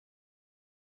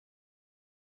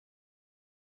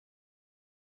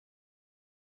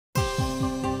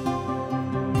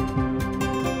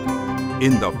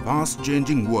In the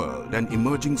fast-changing world and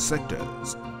emerging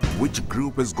sectors, which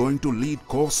group is going to lead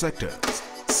core sectors?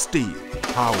 Steel,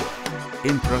 power,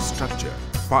 infrastructure,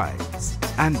 pipes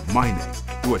and mining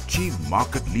to achieve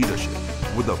market leadership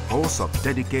with a force of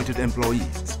dedicated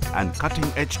employees and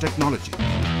cutting-edge technology.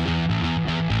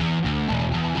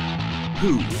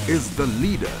 Who is the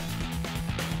leader?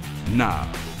 Now,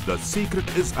 the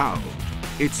secret is out.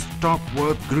 It's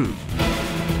Topworth Group.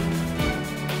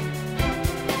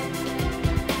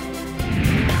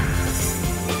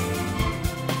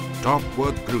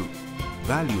 Topworth Group,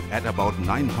 valued at about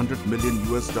 $900 million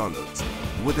US,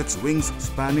 with its wings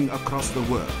spanning across the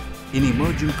world in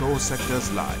emerging core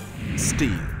sectors like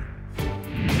steel,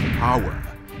 power,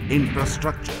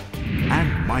 infrastructure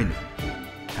and mining,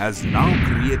 has now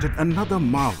created another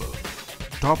marvel,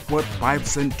 Topworth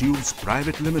Pipes and Tubes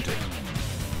Private Limited,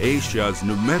 Asia's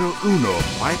numero uno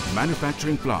pipe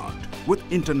manufacturing plant with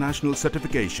international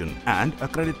certification and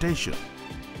accreditation.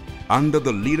 Under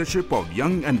the leadership of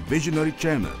young and visionary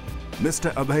chairman,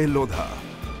 Mr. Abhay Lodha,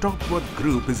 Topworth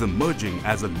Group is emerging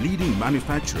as a leading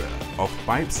manufacturer of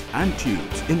pipes and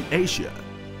tubes in Asia.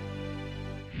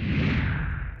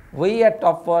 We at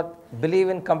Topworth believe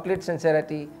in complete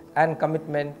sincerity and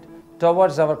commitment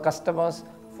towards our customers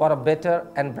for a better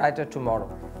and brighter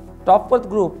tomorrow. Topworth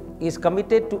Group is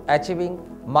committed to achieving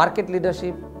market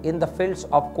leadership in the fields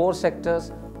of core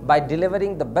sectors by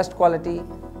delivering the best quality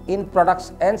in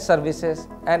products and services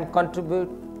and contribute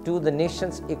to the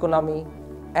nation's economy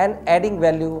and adding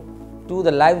value to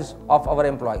the lives of our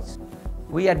employees.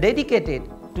 We are dedicated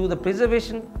to the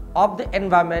preservation of the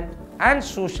environment and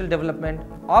social development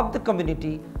of the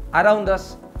community around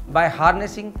us by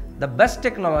harnessing the best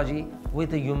technology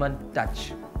with a human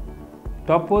touch.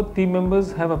 Topworth team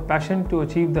members have a passion to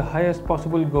achieve the highest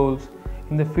possible goals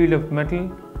in the field of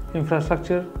metal,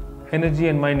 infrastructure, energy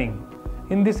and mining.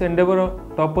 In this endeavor,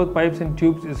 Topworth Pipes and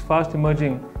Tubes is fast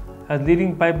emerging as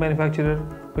leading pipe manufacturer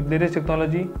with latest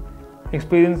technology,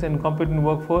 experience and competent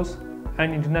workforce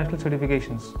and international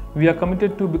certifications. We are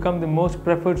committed to become the most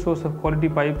preferred source of quality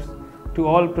pipes to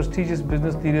all prestigious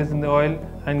business leaders in the oil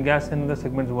and gas and other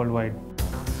segments worldwide.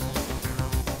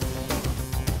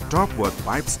 Topworth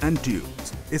Pipes and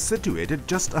Tubes is situated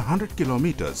just 100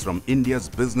 kilometers from India's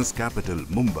business capital,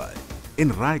 Mumbai,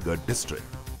 in Raigad district.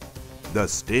 The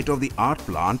state-of-the-art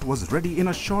plant was ready in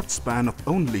a short span of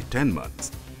only 10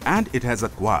 months and it has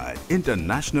acquired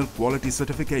international quality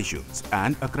certifications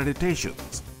and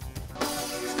accreditations.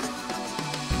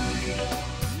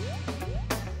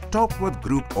 Topworth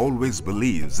Group always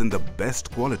believes in the best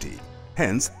quality,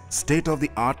 hence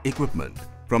state-of-the-art equipment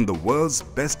from the world's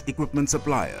best equipment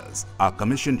suppliers are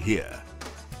commissioned here.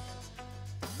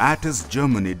 At its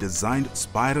Germany-designed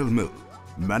spiral mill,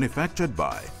 manufactured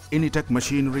by Initech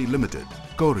Machinery Limited,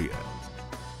 Korea.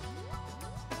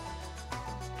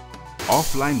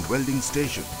 Offline welding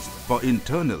stations for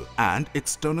internal and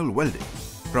external welding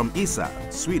from ISA,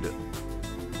 Sweden.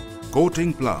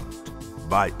 Coating plant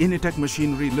by Initech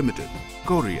Machinery Limited,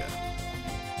 Korea.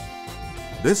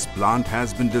 This plant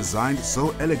has been designed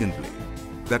so elegantly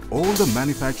that all the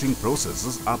manufacturing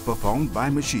processes are performed by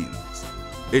machines.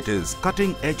 It is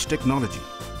cutting-edge technology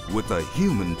with a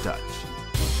human touch.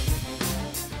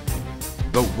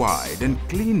 The wide and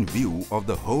clean view of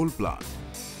the whole plant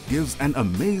gives an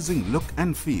amazing look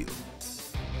and feel.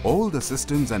 All the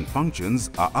systems and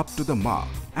functions are up to the mark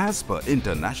as per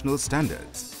international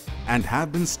standards and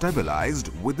have been stabilized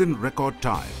within record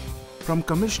time from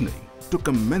commissioning to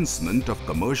commencement of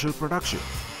commercial production.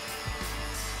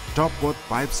 Topworth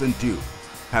Pipes and Tubes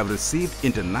have received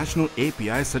international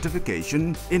API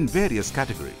certification in various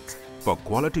categories for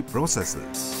quality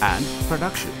processes and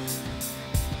production.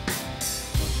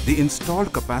 The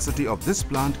installed capacity of this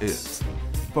plant is,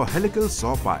 for helical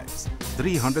saw pipes,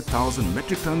 300,000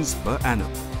 metric tons per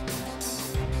annum.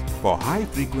 For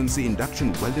high-frequency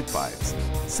induction welded pipes,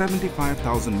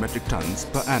 75,000 metric tons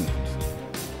per annum.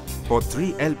 For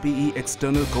 3 LPE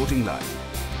external coating line,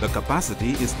 the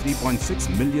capacity is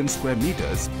 3.6 million square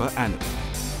meters per annum.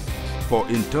 For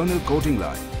internal coating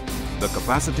line, the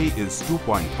capacity is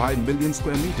 2.5 million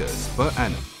square meters per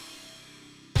annum.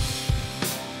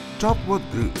 Topworth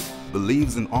Group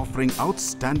believes in offering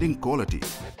outstanding quality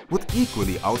with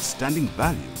equally outstanding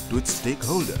value to its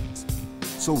stakeholders.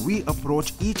 So we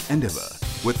approach each endeavor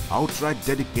with outright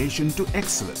dedication to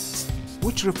excellence,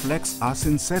 which reflects our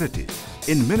sincerity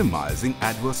in minimizing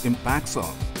adverse impacts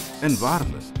on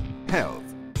environment, health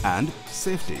and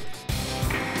safety.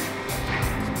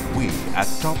 We at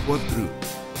Topworth Group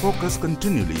focus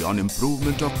continually on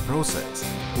improvement of process,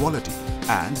 quality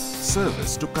and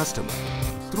service to customer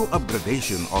through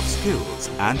upgradation of skills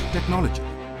and technology.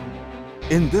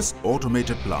 In this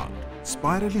automated plant,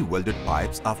 spirally welded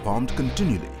pipes are formed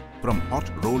continually from hot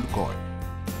rolled coil.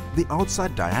 The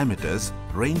outside diameters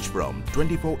range from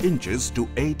 24 inches to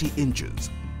 80 inches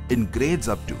in grades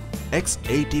up to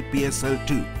X80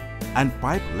 PSL2 and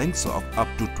pipe lengths of up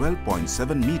to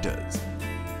 12.7 meters.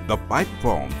 The pipe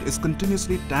formed is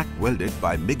continuously tack welded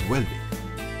by MIG welding.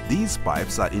 These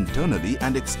pipes are internally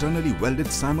and externally welded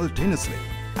simultaneously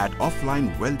at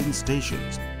offline welding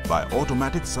stations by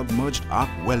automatic submerged arc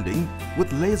welding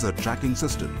with laser tracking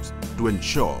systems to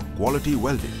ensure quality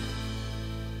welding.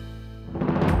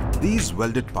 These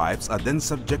welded pipes are then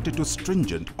subjected to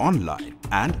stringent online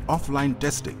and offline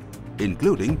testing,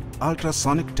 including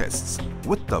ultrasonic tests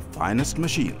with the finest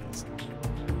machines.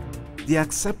 The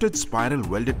accepted spiral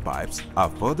welded pipes are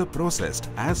further processed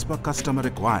as per customer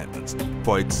requirements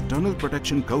for external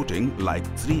protection coating like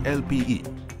 3LPE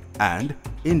and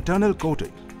internal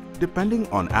coating depending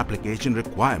on application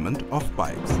requirement of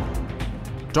pipes.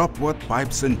 Topworth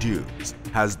Pipes and Tubes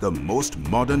has the most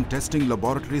modern testing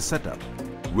laboratory setup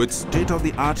with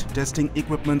state-of-the-art testing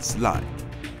equipments like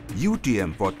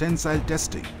UTM for tensile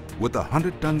testing with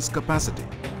 100 tons capacity,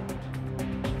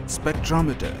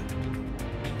 spectrometer,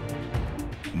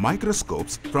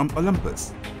 microscopes from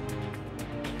Olympus,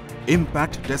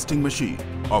 impact testing machine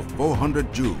of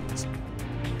 400 joules,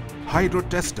 hydro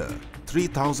tester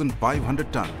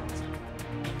 3,500 tons,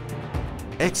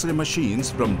 X-ray machines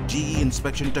from GE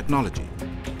Inspection Technology,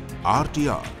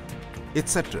 RTR,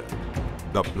 etc.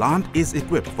 The plant is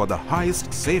equipped for the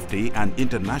highest safety and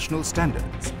international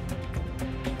standards.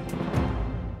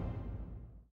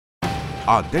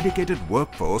 Our dedicated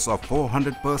workforce of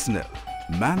 400 personnel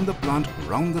man the plant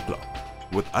round the clock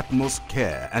with utmost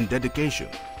care and dedication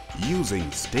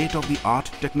using state-of-the-art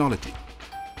technology.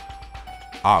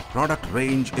 Our product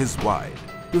range is wide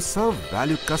to serve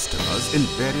valued customers in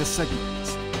various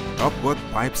segments. Topworth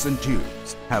Pipes and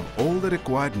Tubes have all the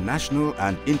required national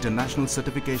and international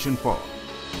certification for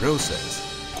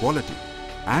process, quality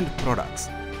and products,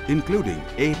 including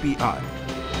API.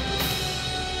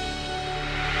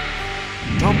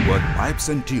 Topworth Pipes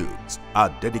and Tubes are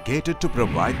dedicated to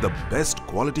provide the best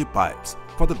quality pipes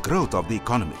for the growth of the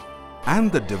economy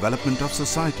and the development of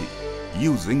society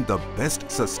using the best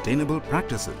sustainable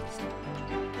practices.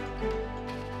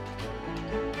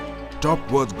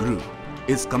 Topworth Group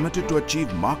is committed to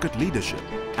achieve market leadership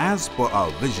as per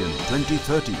our Vision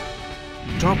 2030.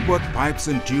 Topworth Pipes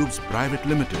and Tubes Private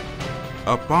Limited,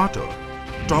 a part of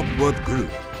Topworth Group,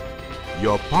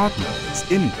 your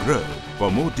partners in growth.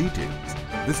 For more details,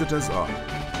 visit us on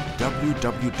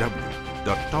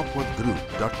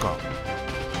www.topworthgroup.com.